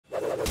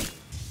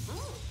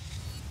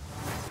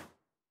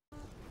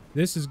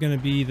This is going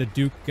to be the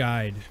Duke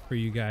guide for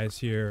you guys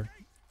here.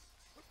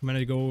 I'm going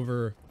to go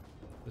over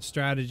the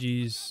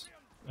strategies,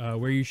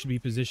 where you should be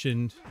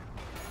positioned,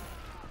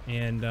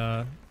 and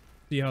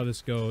see how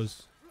this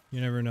goes. You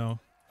never know.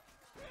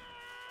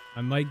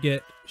 I might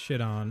get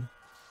shit on.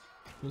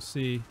 We'll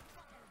see.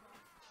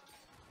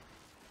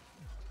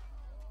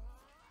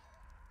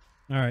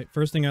 Alright,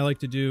 first thing I like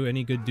to do,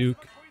 any good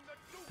Duke,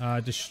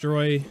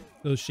 destroy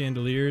those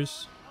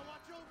chandeliers.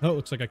 Oh, it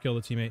looks like I killed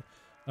a teammate.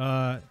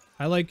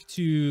 I like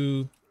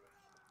to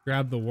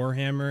grab the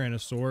Warhammer and a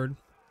sword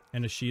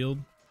and a shield.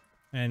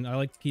 And I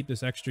like to keep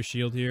this extra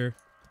shield here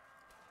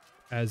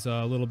as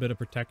a little bit of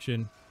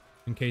protection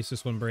in case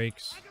this one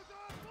breaks.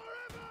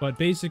 But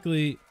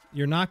basically,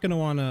 you're not going to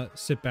want to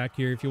sit back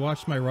here. If you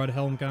watch my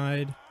Rudhelm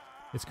guide,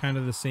 it's kind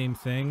of the same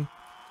thing.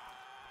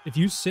 If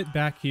you sit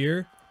back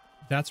here,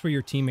 that's where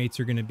your teammates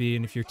are going to be.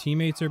 And if your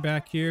teammates are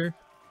back here,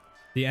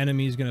 the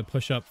enemy is going to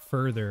push up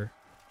further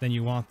than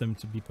you want them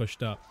to be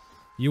pushed up.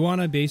 You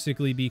want to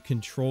basically be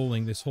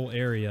controlling this whole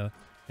area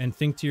and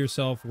think to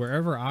yourself,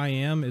 wherever I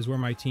am is where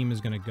my team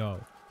is going to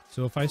go.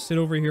 So if I sit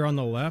over here on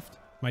the left,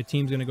 my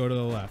team's going to go to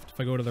the left. If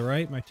I go to the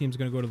right, my team's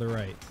going to go to the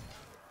right.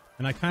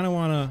 And I kind of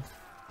want to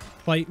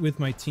fight with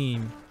my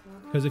team,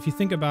 because if you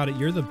think about it,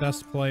 you're the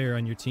best player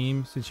on your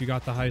team since you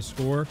got the high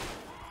score.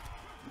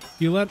 If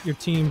you let your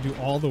team do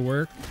all the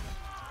work,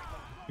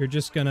 you're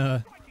just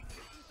gonna,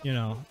 you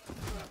know,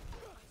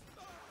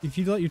 if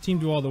you let your team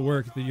do all the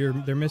work,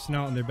 they're missing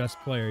out on their best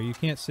player. You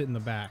can't sit in the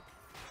back.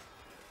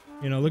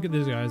 You know, look at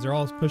these guys. They're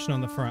all pushing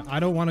on the front. I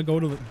don't want to go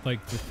to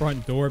like the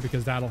front door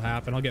because that'll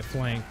happen. I'll get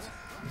flanked.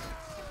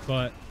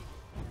 But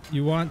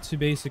you want to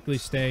basically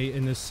stay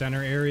in this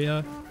center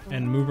area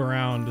and move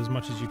around as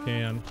much as you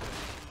can.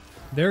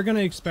 They're going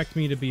to expect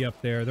me to be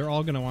up there. They're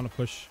all going to want to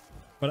push.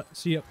 But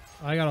see,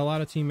 I got a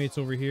lot of teammates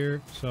over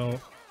here, so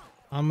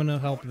I'm going to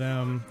help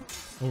them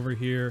over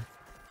here.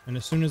 And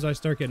as soon as I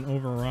start getting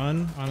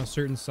overrun on a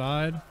certain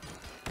side,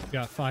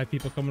 got 5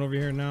 people coming over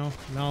here now.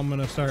 Now I'm going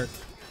to start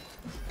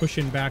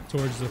pushing back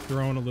towards the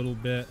throne a little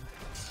bit.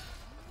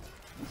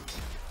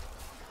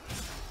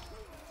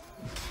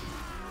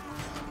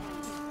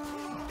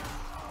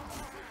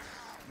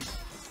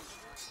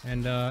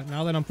 And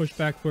now that I'm pushed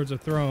back towards the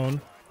throne,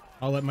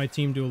 I'll let my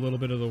team do a little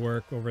bit of the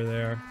work over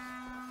there.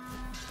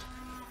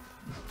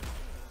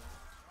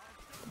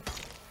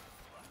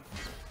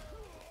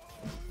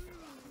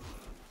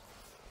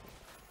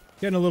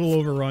 Getting a little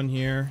overrun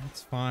here.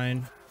 It's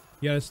fine.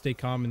 You gotta stay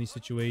calm in these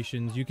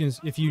situations. You can,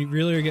 if you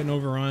really are getting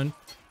overrun,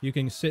 you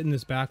can sit in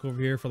this back over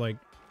here for like,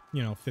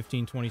 you know,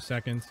 15, 20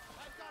 seconds.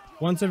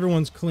 Once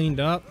everyone's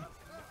cleaned up,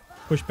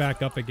 push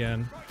back up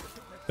again.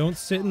 Don't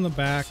sit in the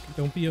back.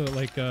 Don't be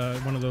like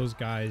one of those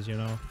guys, you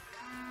know.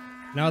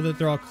 Now that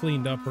they're all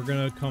cleaned up, we're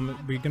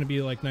gonna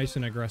be like nice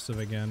and aggressive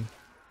again.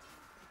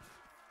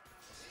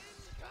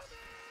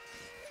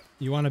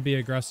 You want to be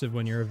aggressive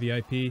when you're a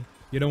VIP.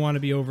 You don't want to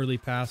be overly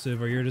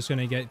passive or you're just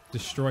gonna get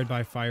destroyed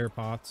by fire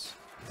pots.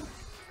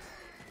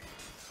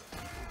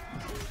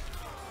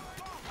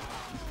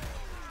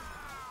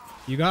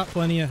 You got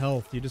plenty of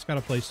health. You just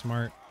gotta play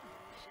smart.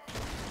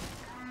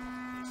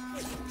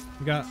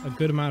 We got a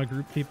good amount of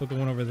group people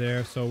going over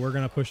there, so we're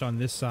gonna push on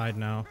this side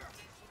now.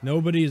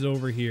 Nobody's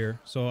over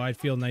here, so I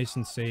feel nice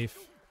and safe.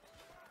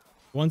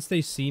 Once they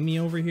see me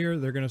over here,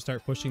 they're gonna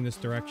start pushing this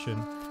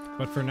direction.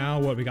 But for now,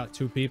 what, we got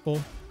 2 people,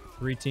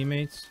 3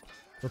 teammates.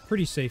 We're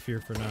pretty safe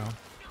here for now.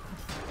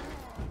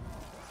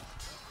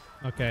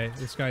 Okay,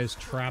 this guy is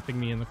trapping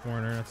me in the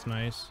corner. That's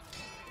nice.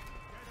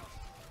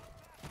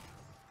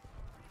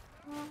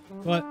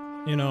 But,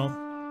 you know,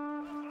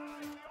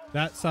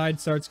 that side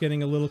starts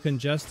getting a little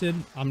congested.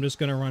 I'm just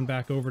going to run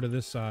back over to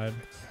this side.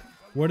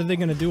 What are they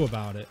going to do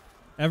about it?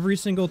 Every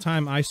single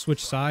time I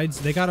switch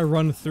sides, they got to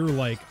run through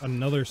like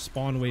another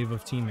spawn wave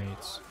of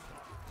teammates.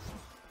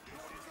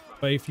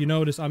 But if you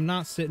notice, I'm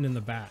not sitting in the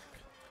back.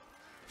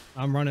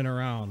 I'm running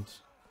around.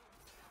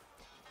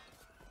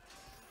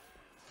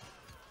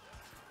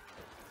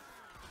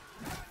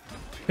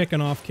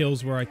 Picking off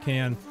kills where I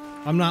can.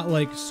 I'm not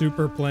like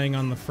super playing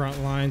on the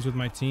front lines with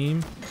my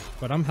team,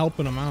 but I'm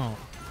helping them out.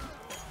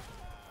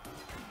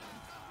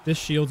 This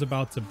shield's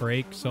about to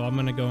break, so I'm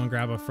gonna go and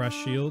grab a fresh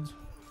shield.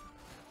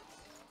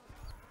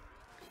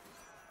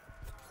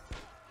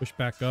 Push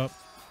back up.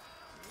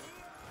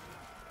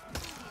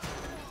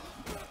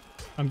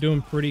 I'm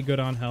doing pretty good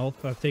on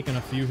health. I've taken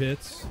a few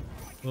hits. A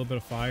little bit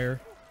of fire.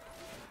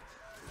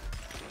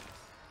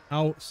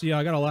 See,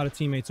 I got a lot of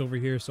teammates over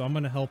here, so I'm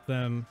gonna help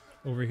them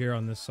over here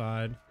on this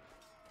side.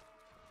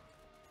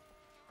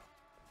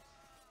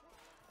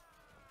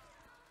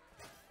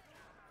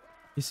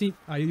 You see,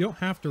 you don't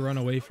have to run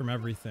away from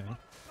everything.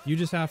 You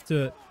just have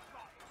to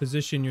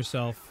position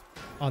yourself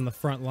on the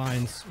front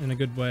lines in a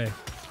good way.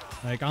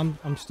 Like,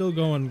 I'm still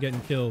going getting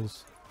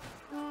kills.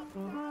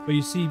 But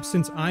you see,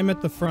 since I'm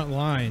at the front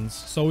lines,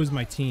 so is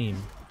my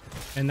team.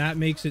 And that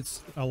makes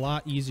it a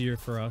lot easier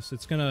for us.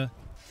 It's gonna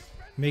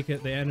make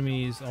the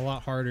enemies a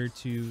lot harder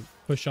to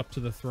push up to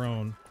the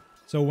throne.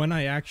 So when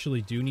I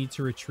actually do need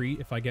to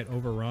retreat, if I get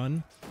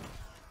overrun,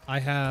 I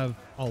have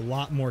a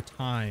lot more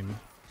time.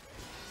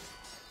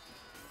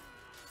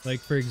 Like,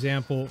 for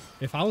example,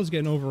 if I was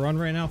getting overrun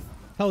right now,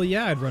 hell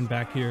yeah, I'd run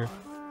back here.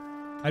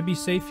 I'd be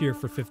safe here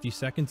for 50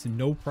 seconds,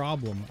 no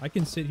problem. I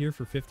can sit here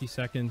for 50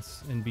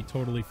 seconds and be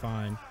totally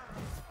fine.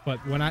 But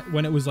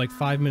when it was like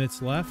 5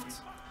 minutes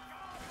left,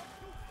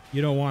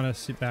 you don't want to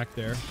sit back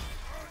there.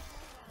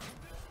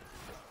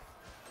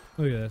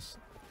 Look at this.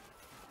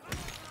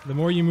 The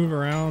more you move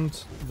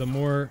around, the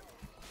more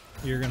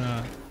you're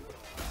gonna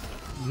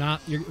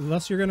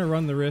less you're gonna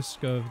run the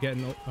risk of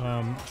getting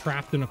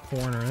trapped in a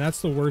corner. And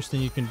that's the worst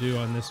thing you can do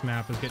on this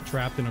map, is get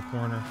trapped in a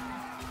corner.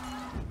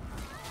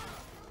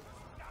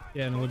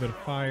 Yeah, and a little bit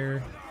of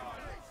fire.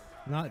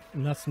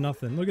 That's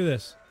nothing. Look at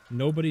this.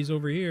 Nobody's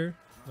over here.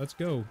 Let's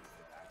go.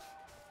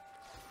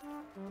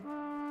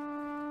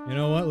 You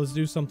know what? Let's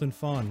do something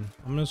fun.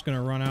 I'm just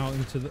gonna run out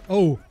into the...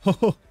 Oh!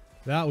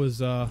 That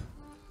was, oh,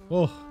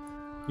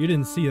 you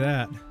didn't see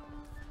that.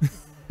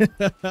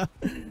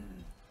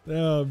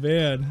 Oh,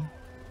 man.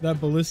 That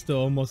ballista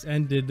almost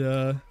ended,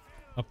 a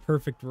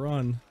perfect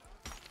run.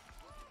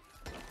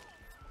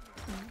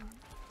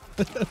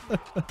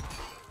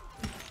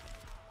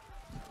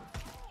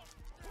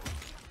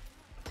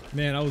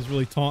 Man, I was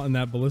really taunting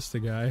that ballista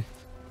guy.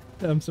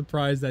 I'm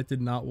surprised that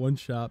did not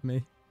one-shot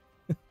me.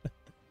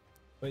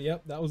 But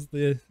yep, that was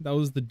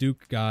the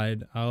Duke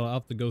guide. I'll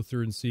have to go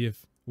through and see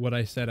if what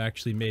I said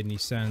actually made any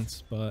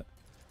sense, but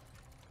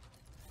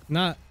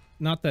not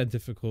that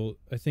difficult.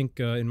 I think,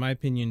 in my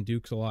opinion,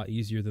 Duke's a lot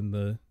easier than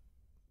the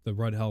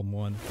Rudhelm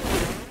one.